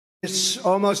It's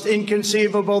almost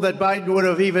inconceivable that Biden would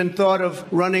have even thought of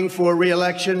running for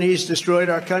re-election. He's destroyed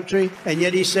our country, and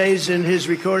yet he says in his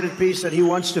recorded piece that he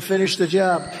wants to finish the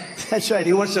job. That's right,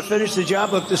 he wants to finish the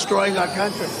job of destroying our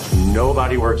country.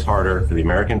 Nobody works harder for the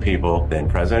American people than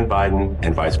President Biden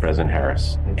and Vice President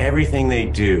Harris. Everything they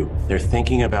do, they're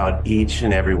thinking about each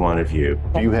and every one of you.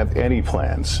 Do you have any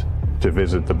plans to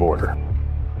visit the border?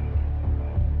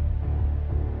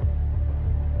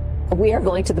 We are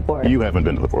going to the border. You haven't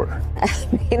been to the border.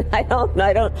 I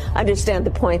don't understand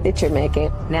the point that you're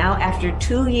making. Now, after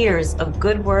 2 years of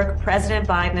good work, President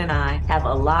Biden and I have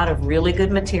a lot of really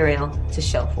good material to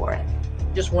show for it.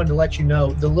 Just wanted to let you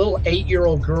know, the little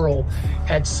 8-year-old girl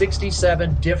had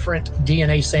 67 different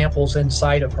DNA samples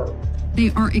inside of her.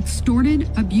 They are extorted,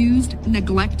 abused,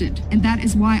 neglected, and that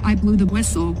is why I blew the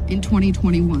whistle in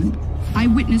 2021. I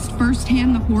witnessed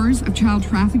firsthand the horrors of child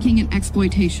trafficking and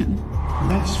exploitation.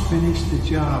 Let's finish the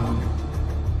job.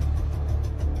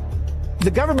 The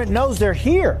government knows they're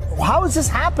here. How is this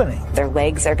happening? Their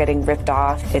legs are getting ripped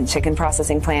off in chicken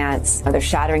processing plants. They're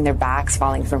shattering their backs,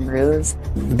 falling from roofs.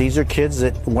 These are kids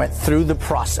that went through the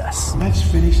process. Let's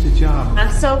finish the job.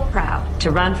 I'm so proud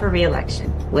to run for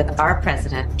re-election with our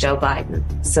president, Joe Biden,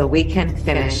 so we can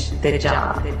finish the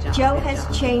job. Joe has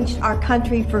changed our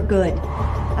country for good.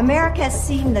 America has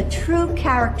seen the true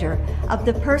character of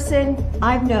the person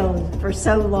I've known for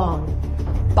so long.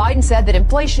 Biden said that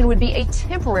inflation would be a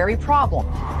temporary problem.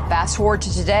 Fast forward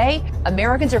to today,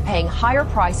 Americans are paying higher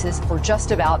prices for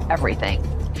just about everything.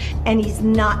 And he's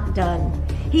not done.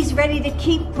 He's ready to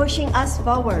keep pushing us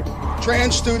forward.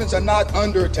 Trans students are not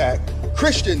under attack.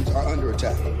 Christians are under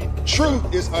attack.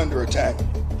 Truth is under attack.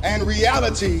 And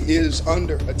reality is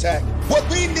under attack. What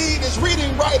we need is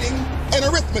reading, writing, and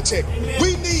arithmetic.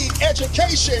 We need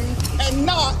education and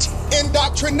not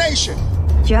indoctrination.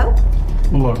 Joe?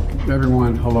 Look,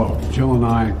 everyone, hello. Jill and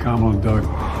I, and Kamala and Doug,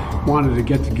 wanted to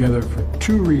get together for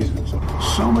 2 reasons.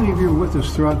 So many of you were with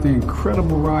us throughout the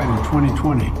incredible ride in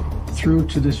 2020, through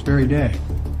to this very day.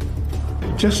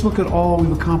 Just look at all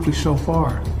we've accomplished so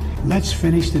far. Let's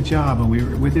finish the job, and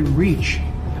we're within reach.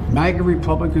 MAGA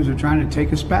Republicans are trying to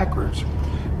take us backwards.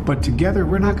 But together,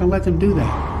 we're not going to let them do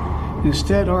that.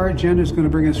 Instead, our agenda is going to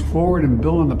bring us forward and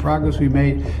build on the progress we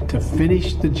made to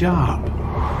finish the job.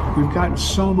 We've gotten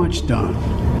so much done.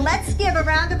 Let's give a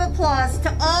round of applause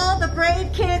to all the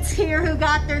brave kids here who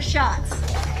got their shots.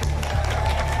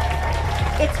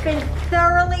 It's been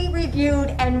thoroughly reviewed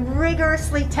and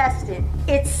rigorously tested.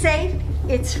 It's safe,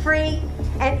 it's free,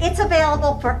 and it's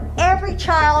available for every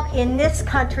child in this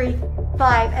country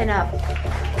 5 and up.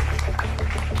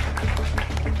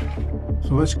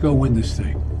 So let's go win this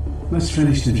thing. Let's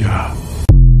finish the job.